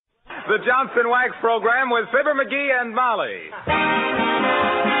the Johnson Wax Program with Fibber, McGee, and Molly.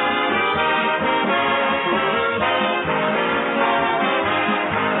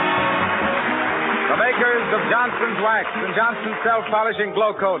 The makers of Johnson's Wax and Johnson's Self-Polishing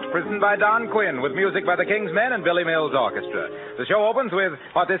Glow Coat, presented by Don Quinn, with music by the King's Men and Billy Mills Orchestra. The show opens with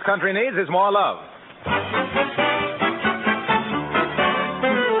What This Country Needs Is More Love.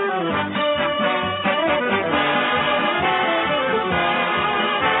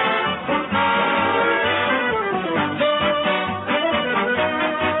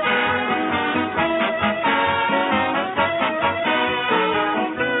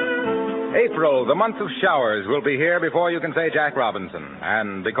 April, the month of showers, will be here before you can say Jack Robinson.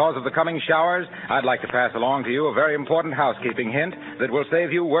 And because of the coming showers, I'd like to pass along to you a very important housekeeping hint that will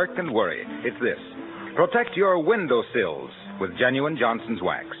save you work and worry. It's this. Protect your windowsills with genuine Johnson's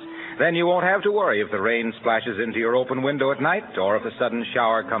Wax. Then you won't have to worry if the rain splashes into your open window at night or if a sudden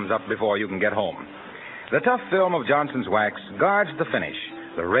shower comes up before you can get home. The tough film of Johnson's Wax guards the finish.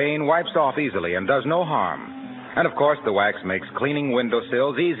 The rain wipes off easily and does no harm. And, of course, the wax makes cleaning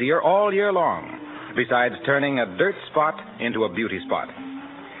windowsills easier all year long, besides turning a dirt spot into a beauty spot.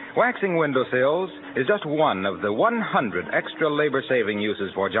 Waxing windowsills is just one of the 100 extra labor-saving uses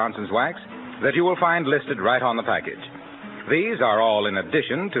for Johnson's Wax that you will find listed right on the package. These are all in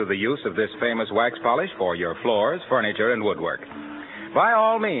addition to the use of this famous wax polish for your floors, furniture, and woodwork. By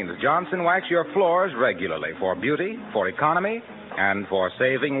all means, Johnson Wax your floors regularly for beauty, for economy, and for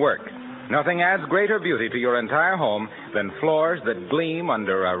saving work. Nothing adds greater beauty to your entire home than floors that gleam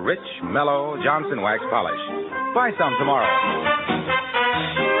under a rich, mellow Johnson Wax polish. Buy some tomorrow.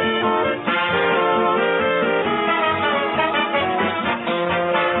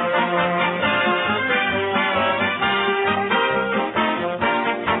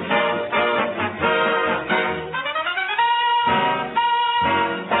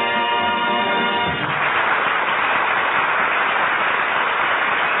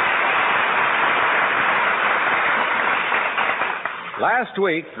 Last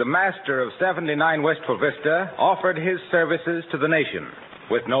week, the master of 79 Wistful Vista offered his services to the nation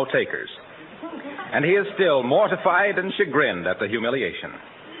with no takers. And he is still mortified and chagrined at the humiliation.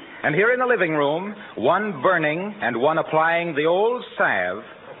 And here in the living room, one burning and one applying the old salve,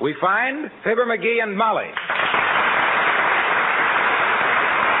 we find Fibber, McGee, and Molly.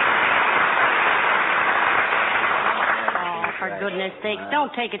 For goodness sakes,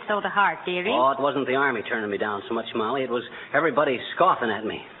 don't take it so to heart, dearie. Oh, it wasn't the Army turning me down so much, Molly. It was everybody scoffing at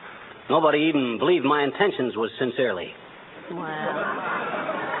me. Nobody even believed my intentions was sincerely. Well,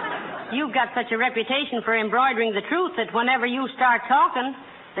 you've got such a reputation for embroidering the truth that whenever you start talking,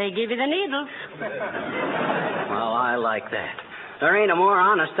 they give you the needle. Well, I like that. There ain't a more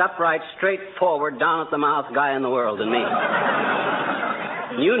honest, upright, straightforward, down-at-the-mouth guy in the world than me.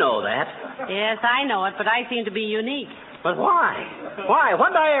 You know that. Yes, I know it, but I seem to be unique. But why? Why?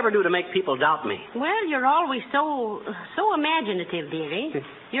 What did I ever do to make people doubt me? Well, you're always so imaginative, dearie.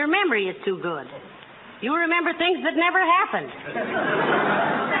 Your memory is too good. You remember things that never happened.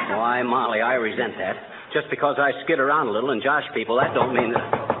 Why, Molly, I resent that. Just because I skid around a little and josh people, that don't mean that...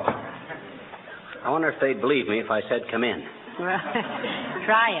 I wonder if they'd believe me if I said come in. Well,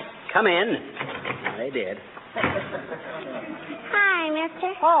 try it. Come in. They did. Hi,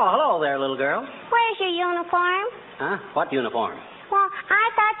 mister. Oh, hello there, little girl. Where's your uniform? Huh? What uniform? Well, I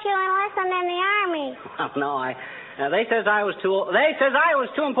thought you enlisted in the Army. No, they says I was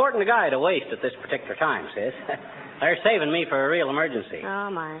too important a guy to waste at this particular time, sis. They're saving me for a real emergency.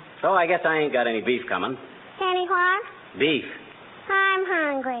 Oh, my. So I guess I ain't got any beef coming. Any what? Beef. I'm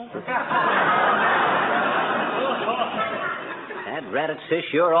hungry. That ratted, sis,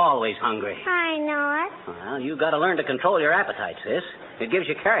 you're always hungry. I know it. Well, you got to learn to control your appetite, sis. It gives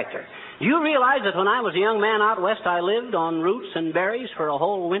you character. Do you realize that when I was a young man out west, I lived on roots and berries for a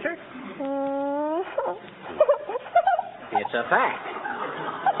whole winter? It's a fact.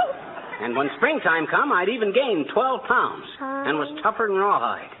 And when springtime come, I'd even gained 12 pounds and was tougher than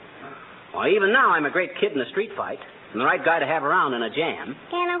rawhide. Well, even now, I'm a great kid in a street fight and the right guy to have around in a jam.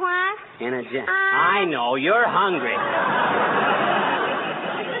 In a what? In a jam. I know, you're hungry.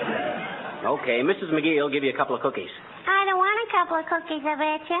 Okay, Mrs. McGee will give you a couple of cookies. I don't want a couple of cookies, I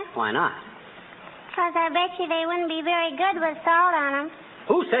bet you. Why not? Because I bet you they wouldn't be very good with salt on them.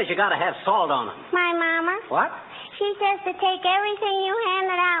 Who says you got to have salt on them? My mama. What? She says to take everything you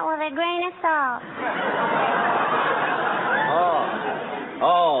handed out with a grain of salt.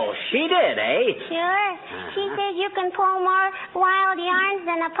 Oh, she did, eh? Sure. She says you can pull more wild yarns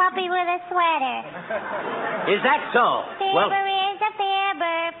than a puppy with a sweater. Is that so? Fibber is a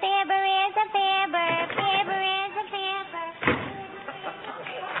fibber. Fibber is a fibber. Fibber is a fibber.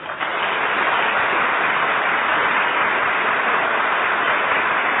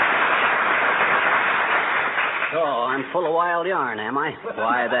 full of wild yarn, am I?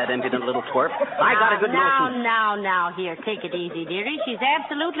 Why, that impudent little twerp. I got a good notion. Now, here, take it easy, dearie. She's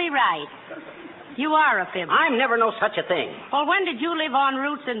absolutely right. You are a fibber. I'm never no such a thing. Well, when did you live on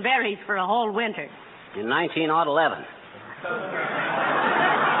roots and berries for a whole winter? In 1911.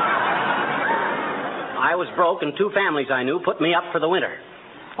 I was broke, and two families I knew put me up for the winter.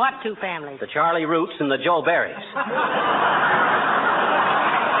 What two families? The Charlie Roots and the Joe Berries.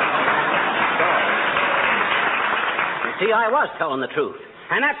 You see, I was telling the truth.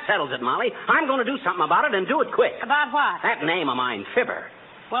 And that settles it, Molly. I'm going to do something about it and do it quick. About what? That name of mine, Fibber.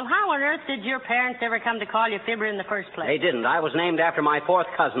 Well, how on earth did your parents ever come to call you Fibber in the first place? They didn't. I was named after my fourth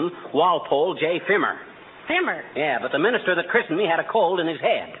cousin, Walpole J. Fimmer. Fimmer? Yeah, but the minister that christened me had a cold in his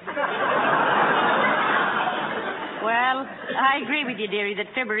head. Well, I agree with you, dearie,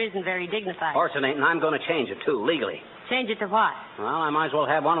 that Fibber isn't very dignified. Of course it ain't, and I'm going to change it, too, legally. Change it to what? Well, I might as well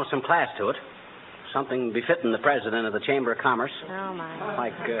have one with some class to it. Something befitting the president of the Chamber of Commerce. Oh, my.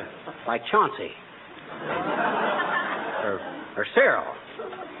 Like Chauncey. Or Cyril.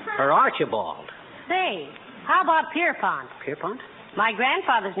 Or Archibald. Say, how about Pierpont? Pierpont? My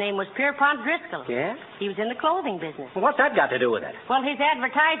grandfather's name was Pierpont Driscoll. Yeah? He was in the clothing business. Well, what's that got to do with it? Well, his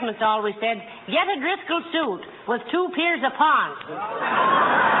advertisements always said, get a Driscoll suit with 2 piers upon.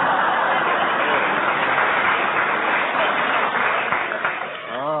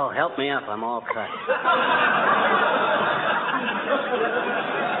 Oh, help me up. I'm all cut.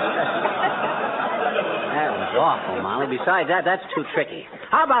 That was awful, Molly. Besides that, that's too tricky.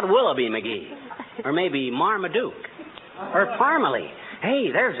 How about Willoughby McGee? Or maybe Marmaduke? Or Parmalee?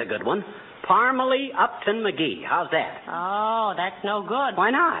 Hey, there's a good one. Parmalee Upton McGee. How's that? Oh, that's no good. Why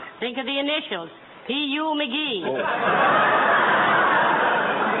not? Think of the initials. P.U. McGee. Oh.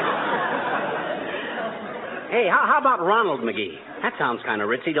 Hey, how about Ronald McGee? That sounds kind of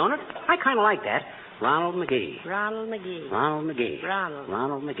ritzy, don't it? I kind of like that. Ronald McGee. Ronald McGee. Ronald McGee. Ronald.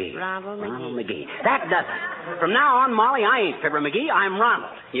 Ronald McGee. Ronald McGee. Ronald McGee. That does it. From now on, Molly, I ain't Fibber McGee. I'm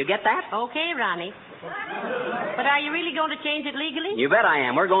Ronald. You get that? Okay, Ronnie. But are you really going to change it legally? You bet I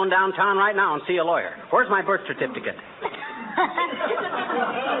am. We're going downtown right now and see a lawyer. Where's my birth certificate?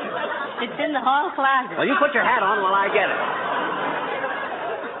 It's in the hall closet. Well, you put your hat on while I get it.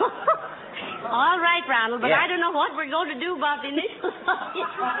 All right, Ronald, but Yeah. I don't know what we're going to do about the initials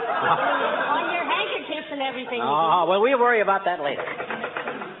on your handkerchiefs and everything. Oh, well, we'll worry about that later.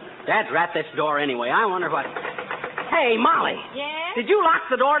 Dad's rat this door anyway. I wonder what... Hey, Molly. Yes? Did you lock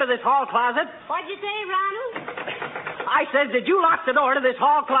the door to this hall closet? What'd you say, Ronald? I said, did you lock the door to this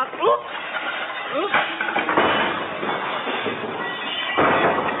hall closet? Oops. Oops.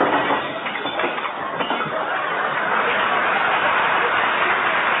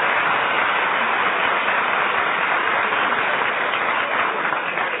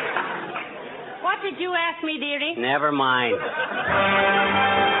 What did you ask me, dearie? Never mind.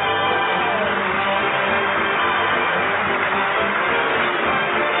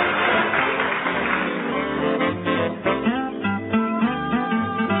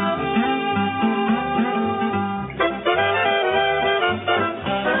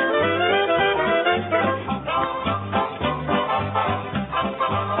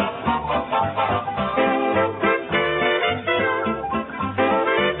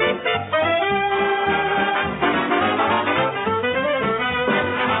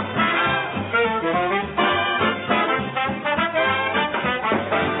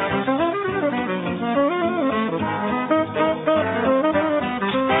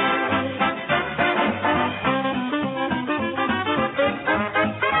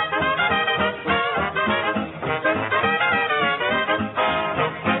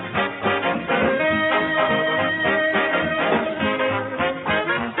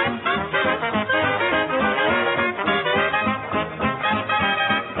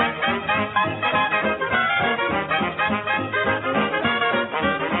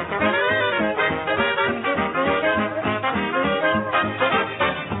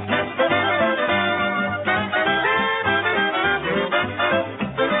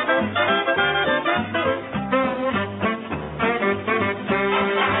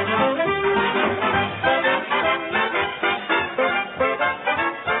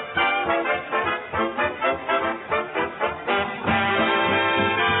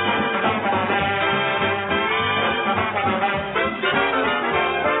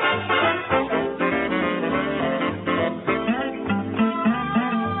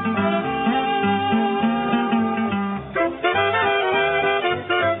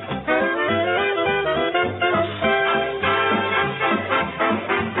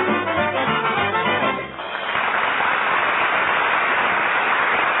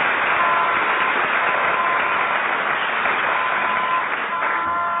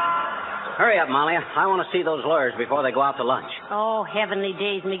 up, Molly. I want to see those lawyers before they go out to lunch. Oh, heavenly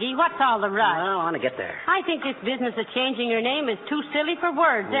days, McGee. What's all the rush? Well, I want to get there. I think this business of changing your name is too silly for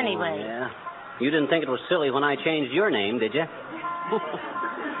words anyway. Yeah. You didn't think it was silly when I changed your name, did you?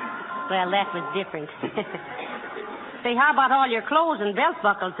 Well, that was different. Say, how about all your clothes and belt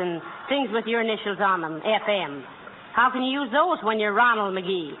buckles and things with your initials on them, FM? How can you use those when you're Ronald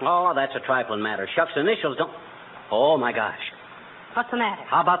McGee? Oh, that's a trifling matter. Shucks, initials don't... Oh, my gosh. What's the matter?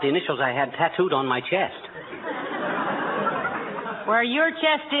 How about the initials I had tattooed on my chest? Where your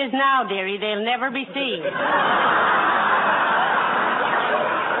chest is now, dearie, they'll never be seen.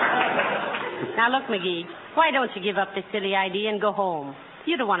 Now, look, McGee, why don't you give up this silly idea and go home?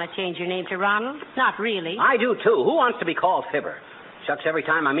 You don't want to change your name to Ronald. Not really. I do, too. Who wants to be called Fibber? Shucks, every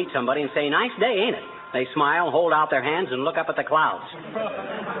time I meet somebody and say, nice day, ain't it? They smile, hold out their hands, and look up at the clouds.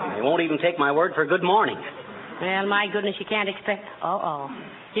 They won't even take my word for good morning. Well, my goodness, you can't expect... Uh-oh.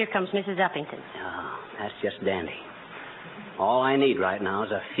 Here comes Mrs. Uppington. Oh, that's just dandy. All I need right now is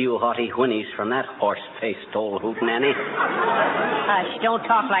a few haughty whinnies from that horse-faced old hootenanny. Hush, don't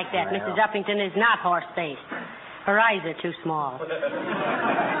talk like that. Mrs. Uppington is not horse-faced. Her eyes are too small.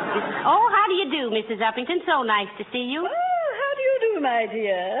 Oh, how do you do, Mrs. Uppington? So nice to see you. How do you do, my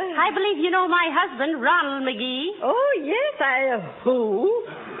dear? I believe you know my husband, Ronald McGee. Oh, yes, who?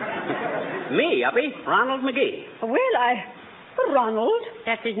 Me, Uppy, Ronald McGee. Well, Ronald?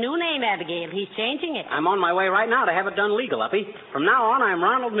 That's his new name, Abigail. He's changing it. I'm on my way right now to have it done legal, Uppy. From now on, I'm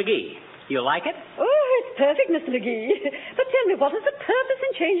Ronald McGee. You like it? Oh, it's perfect, Mr. McGee. But tell me, what is the purpose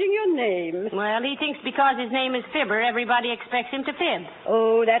in changing your name? Well, he thinks because his name is Fibber, everybody expects him to fib.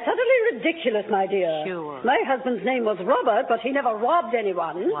 Oh, that's utterly ridiculous, my dear. Sure. My husband's name was Robert, but he never robbed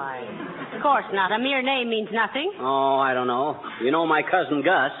anyone. Why? Of course not. A mere name means nothing. Oh, I don't know. You know my cousin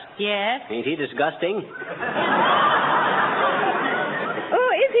Gus? Yes. Ain't he disgusting?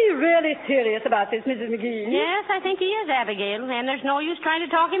 Oh, is he really serious about this, Mrs. McGee? Yes, I think he is, Abigail, and there's no use trying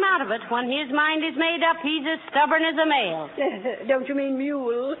to talk him out of it. When his mind is made up, he's as stubborn as a male. Don't you mean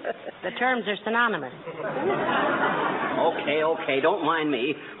mule? The terms are synonymous. Okay, don't mind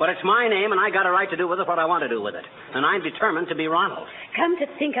me. But it's my name, and I got a right to do with it what I want to do with it. And I'm determined to be Ronald. Come to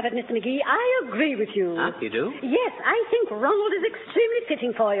think of it, Mr. McGee, I agree with you. Huh? You do? Yes, I think Ronald is extremely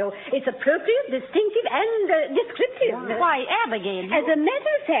fitting for you. It's appropriate, distinctive, and descriptive. Why, Abigail, As a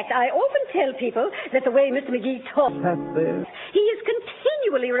matter of fact, I often tell people that the way Mr. McGee talks, he is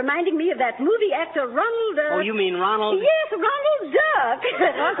continually reminding me of that movie actor Ronald... Oh, you mean Ronald? Yes, Ronald Duck.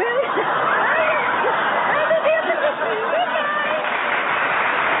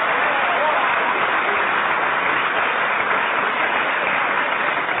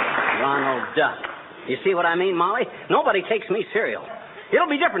 Ronald Duck. You see what I mean, Molly? Nobody takes me serial. It'll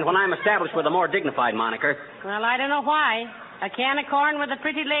be different when I'm established with a more dignified moniker. Well, I don't know why. A can of corn with a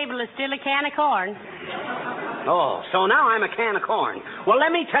pretty label is still a can of corn. Oh, so now I'm a can of corn. Well,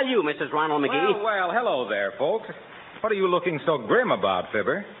 let me tell you, Mrs. Ronald McGee. Well, hello there, folks. What are you looking so grim about,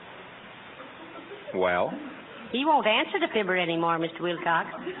 Fibber? Well? He won't answer to Fibber anymore, Mr. Wilcox.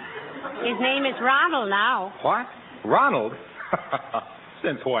 His name is Ronald now. What? Ronald?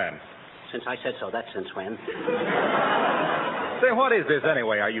 Since when? Since I said so, that's since when. Say, what is this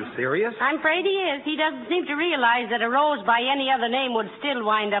anyway? Are you serious? I'm afraid he is. He doesn't seem to realize that a rose by any other name would still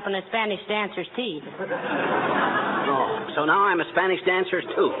wind up in a Spanish dancer's teeth. Oh, so now I'm a Spanish dancer,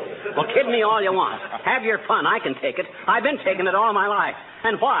 too. Well, kid me all you want. Have your fun. I can take it. I've been taking it all my life.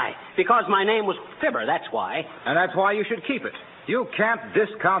 And why? Because my name was Fibber, that's why. And that's why you should keep it. You can't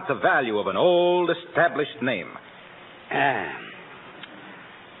discount the value of an old, established name.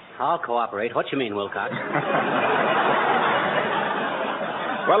 I'll cooperate. What you mean, Wilcox?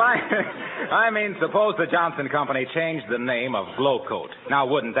 Well, I mean, suppose the Johnson Company changed the name of Glowcoat. Now,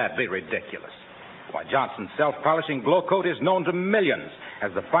 wouldn't that be ridiculous? Why, Johnson's self-polishing Glowcoat is known to millions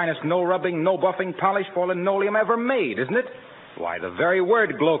as the finest no-rubbing, no-buffing polish for linoleum ever made, isn't it? Why, the very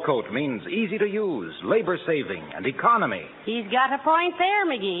word Glowcoat means easy to use, labor-saving, and economy. He's got a point there,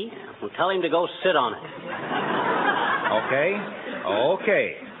 McGee. Well, tell him to go sit on it.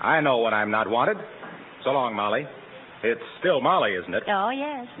 Okay. I know when I'm not wanted. So long, Molly. It's still Molly, isn't it? Oh,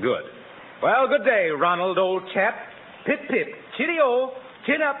 yes. Good. Well, good day, Ronald, old chap. Pip, pip, chitty-o,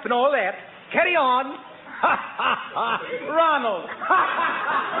 chin up and all that. Carry on. Ha, ha, ha. Ronald. Ha, ha,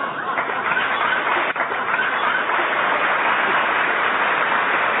 ha.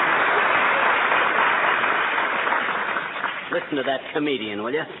 Listen to that comedian,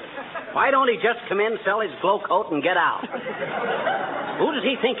 will you? Why don't he just come in, sell his Glowcoat, and get out? Who does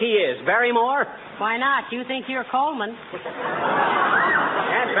he think he is, Barrymore? Why not? You think you're Coleman.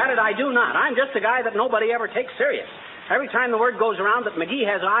 Dad, it, I do not. I'm just a guy that nobody ever takes serious. Every time the word goes around that MCGee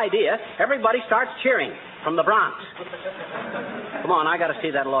has an idea, everybody starts cheering from the Bronx. Come on, I got to see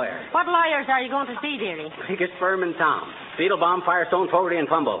that lawyer. What lawyers are you going to see, dearie? Biggest firm in town. Beetlebaum, Firestone, Fogarty, and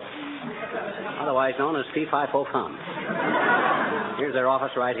Fumble. Otherwise known as P5FOFUM. Here's their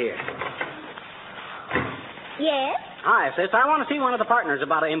office right here. Yes? Hi, sis. I want to see one of the partners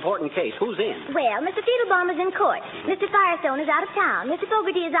about an important case. Who's in? Well, Mr. Beetlebaum is in court. Mr. Firestone is out of town. Mr.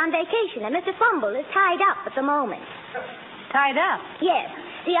 Fogarty is on vacation, and Mr. Fumble is tied up at the moment. Tied up? Yes.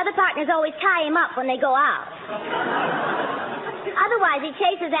 The other partners always tie him up when they go out. Otherwise, he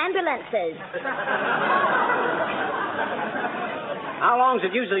chases ambulances. How long does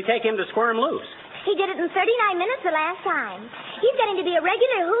it usually take him to squirm loose? He did it in 39 minutes the last time. He's getting to be a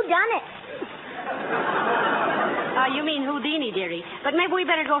regular whodunit. You mean Houdini, dearie. But maybe we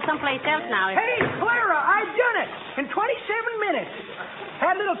better go someplace else now. Hey, Clara, I've done it in 27 minutes.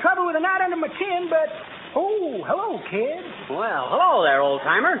 Had a little trouble with a knot under my chin, but... Oh, hello, kid. Well, hello there,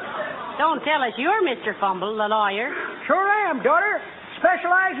 old-timer. Don't tell us you're Mr. Fumble, the lawyer. Sure am, daughter.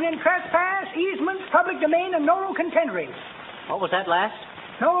 Specializing in trespass, easements, public domain, and novo contendery. What was that last?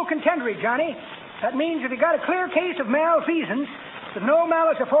 Novo contendery, Johnny. That means if you got a clear case of malfeasance with no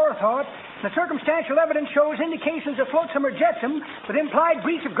malice aforethought, the circumstantial evidence shows indications of flotsam or jetsam with implied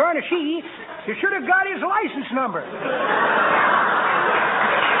breach of garnishee, you should have got his license number.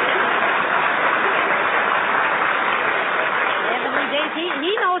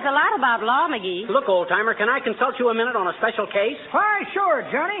 He knows a lot about law, MCGee. Look, old-timer, can I consult you a minute on a special case? Why, sure,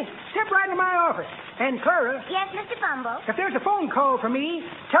 Johnny. Step right into my office. And, Clara... Yes, Mr. Fumble? If there's a phone call for me,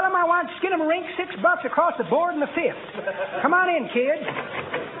 tell him I want skin-em-rink $6 across the board in the fifth. Come on in, kid.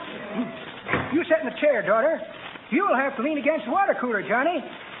 You sit in the chair, daughter. You'll have to lean against the water cooler, Johnny.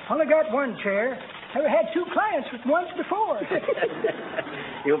 Only got one chair. Never had two clients with once before.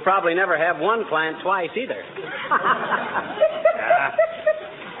 You'll probably never have one client twice either.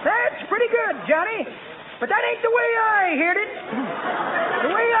 That's pretty good, Johnny. But that ain't the way I heard it.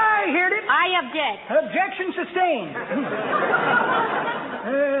 The way I heard it... I object. Objection sustained.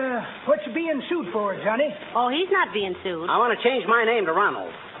 What you being sued for, Johnny? Oh, he's not being sued. I want to change my name to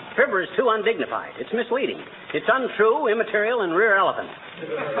Ronald. Fibber is too undignified. It's misleading. It's untrue, immaterial, and rear elephant.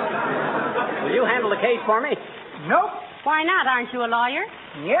 Will you handle the case for me? Nope. Why not? Aren't you a lawyer?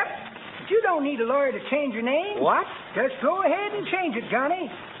 Yep. But you don't need a lawyer to change your name. What? Just go ahead and change it, Johnny.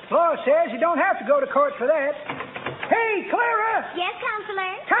 Law says you don't have to go to court for that. Hey, Clara! Yes,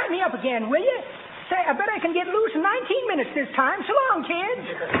 Counselor? Tie me up again, will you? Say, I bet I can get loose in 19 minutes this time. So long, kids.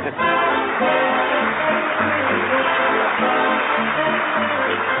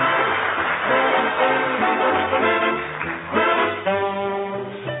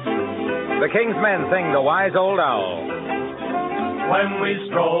 The King's Men sing The Wise Old Owl. When we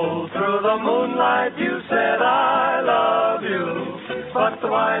strolled through the moonlight, you said, I love you. But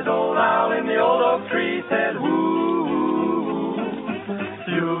the wise old owl in the old oak tree said, whoo.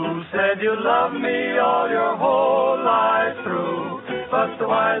 You said you loved me all your whole life through. But the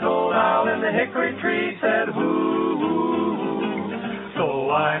wise old owl in the hickory tree said, whoo.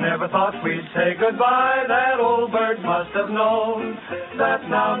 So I never thought we'd say goodbye. That old bird must have known that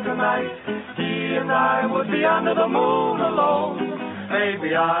now tonight he and I would be under the moon alone.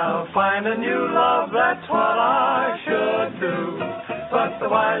 Maybe I'll find a new love, that's what I should do. But the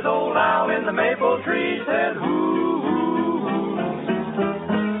wise old owl in the maple tree said, hoo, hoo, hoo.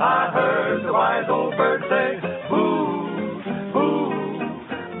 I heard the wise old bird say, hoo, hoo.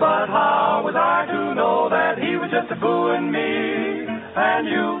 But how was I to know that he was just a-fooling me and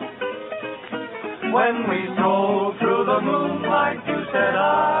you? When we strolled through the moonlight, you said,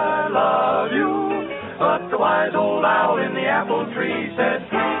 I love you. But the wise old owl in the apple tree said,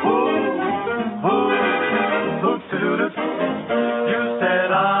 hoo, hoo, hoot-a-doot-a. You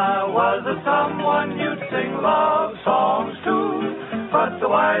said I was a someone you'd sing love songs to. But the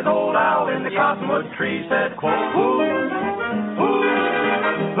wise old owl in the cottonwood tree said, quote, hoo, hoo,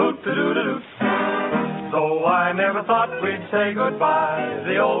 hoot-a-doot-a-doot. Though I never thought we'd say goodbye,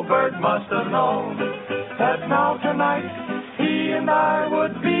 the old bird must have known that now tonight he and I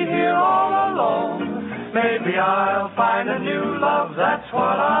would be here all alone. Maybe I'll find a new love, that's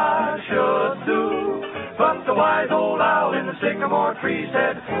what I should do. But the wise old owl in the sycamore tree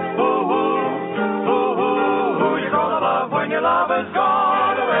said, hoo, hoo, hoo, hoo, who you gonna love when your love has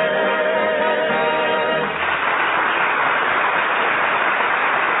gone away?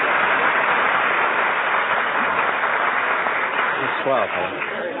 It's swell, fellas.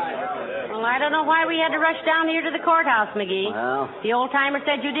 Well, I don't know why we had to rush down here to the courthouse, MCGee. Well? The old-timer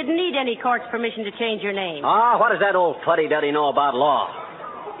said you didn't need any court's permission to change your name. Ah, what does that old fuddy-duddy know about law?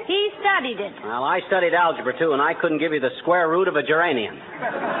 He studied it. Well, I studied algebra, too, and I couldn't give you the square root of a geranium.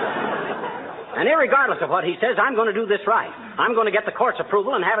 And irregardless of what he says, I'm going to do this right. I'm going to get the court's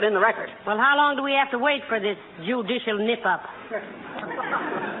approval and have it in the record. Well, how long do we have to wait for this judicial nip-up?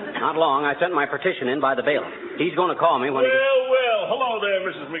 Not long. I sent my petition in by the bailiff. He's going to call me when Well, hello there,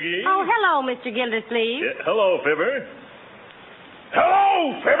 Mrs. McGee. Oh, hello, Mr. Gildersleeve. Hello, Fibber.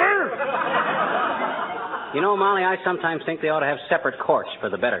 Hello, Fibber! You know, Molly, I sometimes think they ought to have separate courts for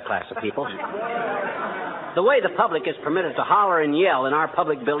the better class of people. The way the public is permitted to holler and yell in our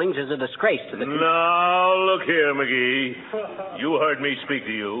public buildings is a disgrace to the... Now, look here, McGee. You heard me speak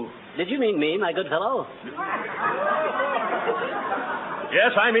to you. Did you mean me, my good fellow?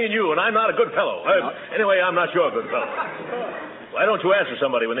 Yes, I mean you, and I'm not a good fellow. Anyway, I'm not your good fellow. Why don't you answer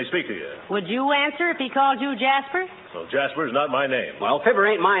somebody when they speak to you? Would you answer if he called you Jasper? Well, Jasper's not my name. Well, Fibber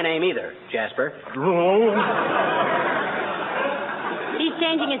ain't my name either, Jasper. He's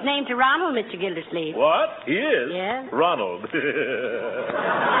changing his name to Ronald, Mr. Gildersleeve. What? He is? Yeah. Ronald.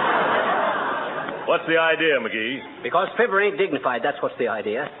 What's the idea, McGee? Because Fibber ain't dignified, that's what's the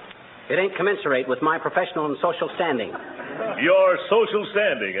idea. It ain't commensurate with my professional and social standing. Your social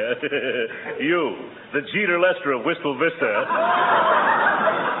standing, eh? You, the Jeter Lester of Wistful Vista.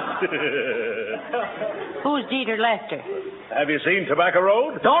 Who's Jeter Lester? Have you seen Tobacco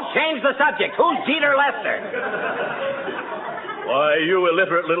Road? Don't change the subject. Who's Jeter Lester? Why, you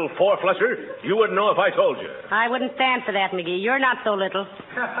illiterate little four-flusher, you wouldn't know if I told you. I wouldn't stand for that, McGee. You're not so little.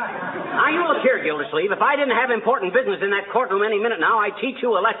 Now, you look here, Gildersleeve. If I didn't have important business in that courtroom any minute now, I'd teach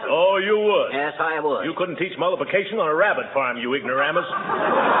you a lesson. Oh, you would? Yes, I would. You couldn't teach multiplication on a rabbit farm, you ignoramus.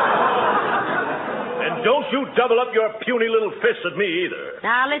 And don't you double up your puny little fist at me either.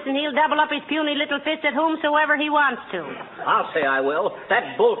 Now, listen, he'll double up his puny little fist at whomsoever he wants to. I'll say I will.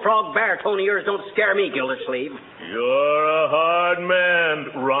 That bullfrog baritone of yours don't scare me, Gildersleeve. You're a hard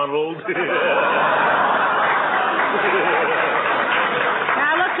man, Ronald.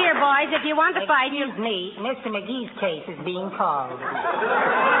 Now, look here, boys. If you want to fight, Excuse me. Mr. McGee's case is being called.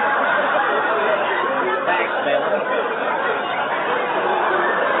 Thanks, Bill.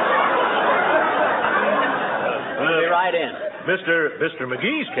 Be right in. Mr.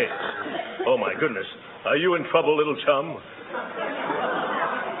 McGee's case. Oh, my goodness. Are you in trouble, little chum?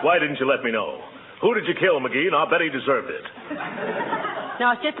 Why didn't you let me know? Who did you kill, McGee? And I'll bet he deserved it. No,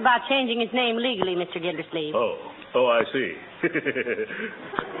 it's just about changing his name legally, Mr. Gildersleeve. Oh, I see.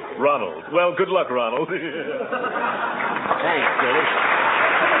 Ronald. Well, good luck, Ronald. Thanks, Gildy.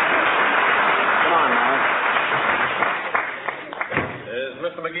 Come on, Molly. Is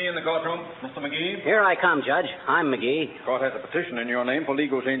Mr. McGee in the courtroom? Mr. McGee? Here I come, Judge. I'm McGee. The court has a petition in your name for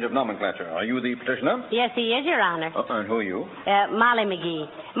legal change of nomenclature. Are you the petitioner? Yes, he is, Your Honor. And who are you? Molly McGee.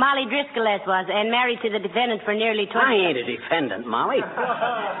 Molly Driscoll, as was, and married to the defendant for nearly 20 I ain't a defendant, Molly.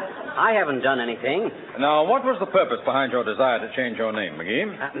 I haven't done anything. Now, what was the purpose behind your desire to change your name,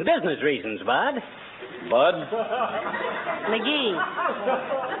 McGee? Business reasons, Bud. Bud? McGee,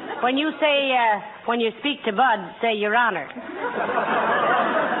 when you speak to Bud, say Your Honor.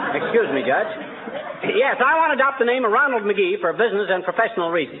 Excuse me, Judge. Yes, I want to adopt the name of Ronald McGee for business and professional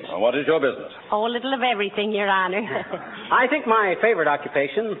reasons. Well, what is your business? Oh, a little of everything, Your Honor. I think my favorite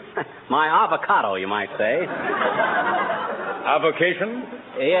occupation, my avocado, you might say. Avocation?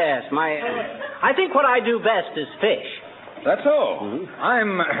 Yes, I think what I do best is fish. That's so. Mm-hmm.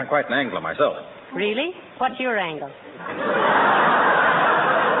 I'm quite an angler myself. Really? What's your angle?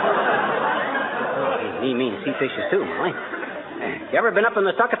 He means he fishes too, Molly. You ever been up in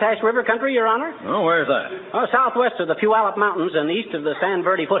the Succotash River country, Your Honor? Oh, where's that? Oh, southwest of the Puyallup Mountains and east of the San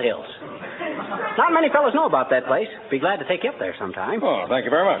Verde foothills. Not many fellows know about that place. Be glad to take you up there sometime. Oh, thank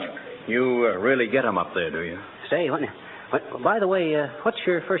you very much. You really get 'em up there, do you? Say, by the way, what's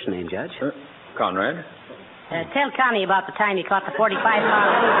your first name, Judge? Conrad. Tell Connie about the time he caught the 45-pound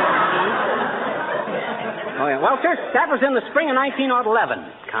cougar. Oh, yeah. Well, sir, that was in the spring of 1911,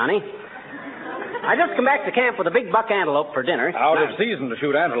 Connie. I just come back to camp with a big buck antelope for dinner. Out of season to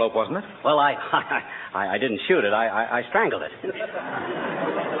shoot antelope, wasn't it? Well, I didn't shoot it. I strangled it.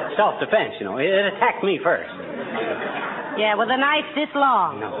 Self-defense, you know. It attacked me first. Yeah, with a knife this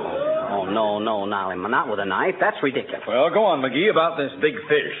long. No. Oh, no, Nolly. Not with a knife. That's ridiculous. Well, go on, McGee, about this big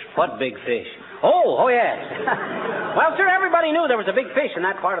fish. What big fish? Oh, yes. Well, sir, everybody knew there was a big fish in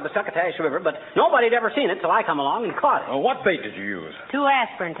that part of the Succotash River, but nobody had ever seen it till I come along and caught it. What bait did you use? 2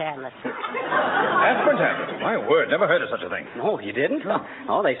 aspirin tablets. Aspirin tablets? My word, never heard of such a thing. Oh, you didn't?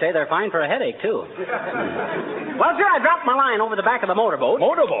 Oh, they say they're fine for a headache, too. Well, sir, I dropped my line over the back of the motorboat.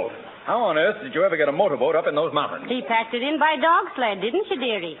 Motorboat? How on earth did you ever get a motorboat up in those mountains? He packed it in by dog sled, didn't you,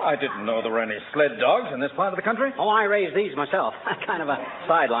 dearie? I didn't know there were any sled dogs in this part of the country. Oh, I raised these myself. Kind of a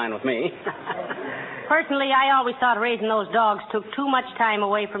sideline with me. Personally, I always thought raising those dogs took too much time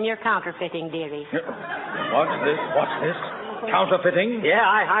away from your counterfeiting, dearie. What's this? Counterfeiting? Yeah,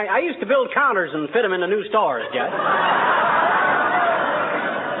 I used to build counters and fit them into new stores, Judge.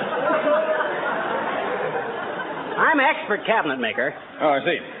 I'm an expert cabinet maker. Oh, I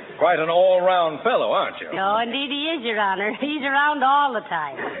see. Quite an all-round fellow, aren't you? Oh, indeed he is, Your Honor. He's around all the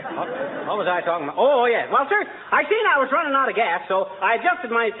time. What was I talking about? Oh, yeah. Well, sir, I seen I was running out of gas, so I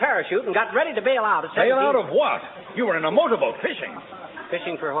adjusted my parachute and got ready to bail out. Bail out of what? You were in a motorboat fishing.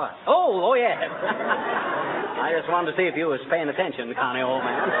 Fishing for what? Oh, yeah. I just wanted to see if you was paying attention, Connie, old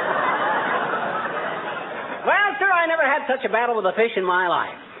man. Well, sir, I never had such a battle with a fish in my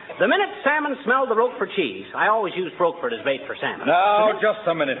life. The minute salmon smelled the Roquefort cheese, I always used Roquefort as bait for salmon. Now, just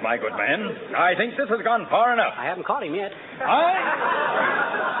a minute, my good man. I think this has gone far enough. I haven't caught him yet.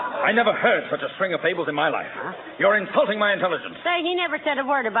 I never heard such a string of fables in my life. Huh? You're insulting my intelligence. Say, he never said a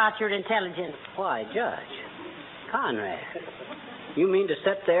word about your intelligence. Why, Judge, Conrad, you mean to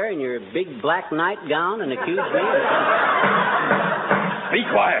sit there in your big black nightgown and accuse me of... Be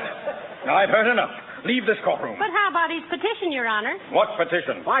quiet. Now, I've heard enough. Leave this courtroom. But how about his petition, Your Honor? What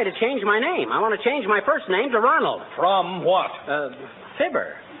petition? Why, to change my name. I want to change my first name to Ronald. From what?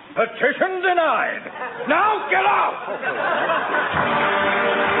 Fibber. Petition denied. Now get out!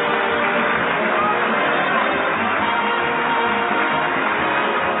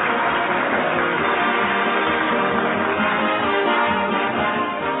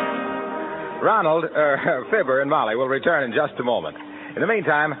 Ronald, Fibber and Molly will return in just a moment. In the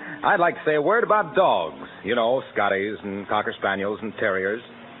meantime, I'd like to say a word about dogs. You know, Scotties and Cocker Spaniels and Terriers.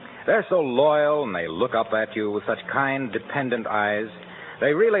 They're so loyal and they look up at you with such kind, dependent eyes.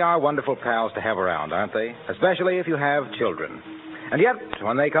 They really are wonderful pals to have around, aren't they? Especially if you have children. And yet,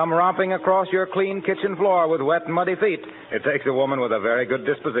 when they come romping across your clean kitchen floor with wet and muddy feet, it takes a woman with a very good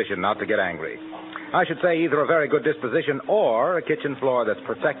disposition not to get angry. I should say either a very good disposition or a kitchen floor that's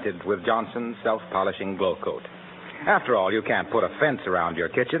protected with Johnson's self-polishing glow coat. After all, you can't put a fence around your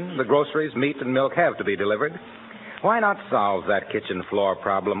kitchen. The groceries, meat, and milk have to be delivered. Why not solve that kitchen floor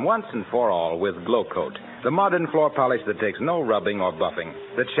problem once and for all with Glow Coat, the modern floor polish that takes no rubbing or buffing,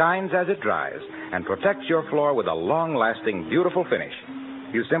 that shines as it dries, and protects your floor with a long-lasting, beautiful finish.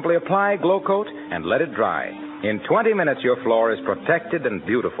 You simply apply Glow Coat and let it dry. In 20 minutes, your floor is protected and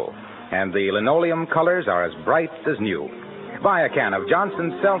beautiful, and the linoleum colors are as bright as new. Buy a can of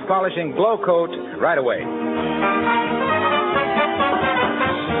Johnson's self-polishing Glow Coat right away.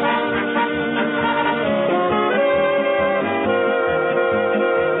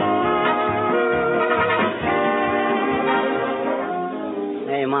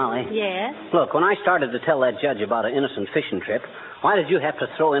 Hey, Molly. Yes? Look, when I started to tell that judge about an innocent fishing trip, why did you have to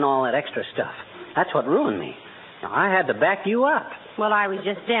throw in all that extra stuff? That's what ruined me. Now, I had to back you up. Well, I was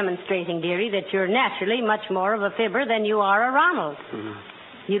just demonstrating, dearie, that you're naturally much more of a Fibber than you are a Ronald.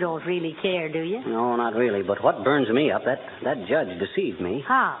 Mm-hmm. You don't really care, do you? No, not really. But what burns me up, that judge deceived me.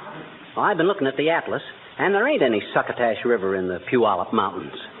 How? Well, I've been looking at the atlas, and there ain't any Succotash River in the Puyallup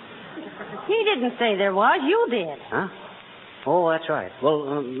Mountains. He didn't say there was. You did. Huh? Oh, that's right.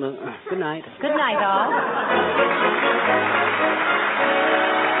 Well, good night. Good night, all.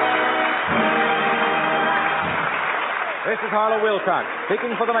 This is Harlow Wilcox,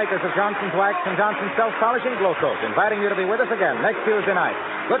 speaking for the makers of Johnson's Wax and Johnson's Self-Polishing Glow Coat, inviting you to be with us again next Tuesday night.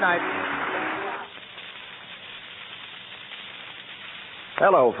 Good night.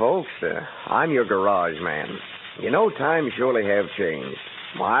 Hello, folks. I'm your garage man. You know, times surely have changed.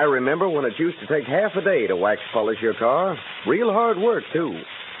 I remember when it used to take half a day to wax polish your car. Real hard work, too.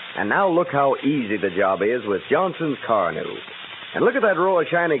 And now look how easy the job is with Johnson's Car New. And look at that row of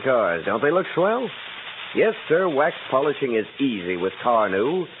shiny cars. Don't they look swell? Yes, sir, wax polishing is easy with Car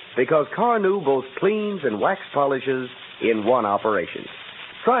New because Car New both cleans and wax polishes in one operation.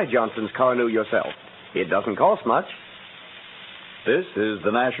 Try Johnson's Car New yourself. It doesn't cost much. This is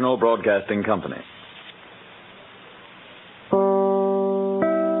the National Broadcasting Company.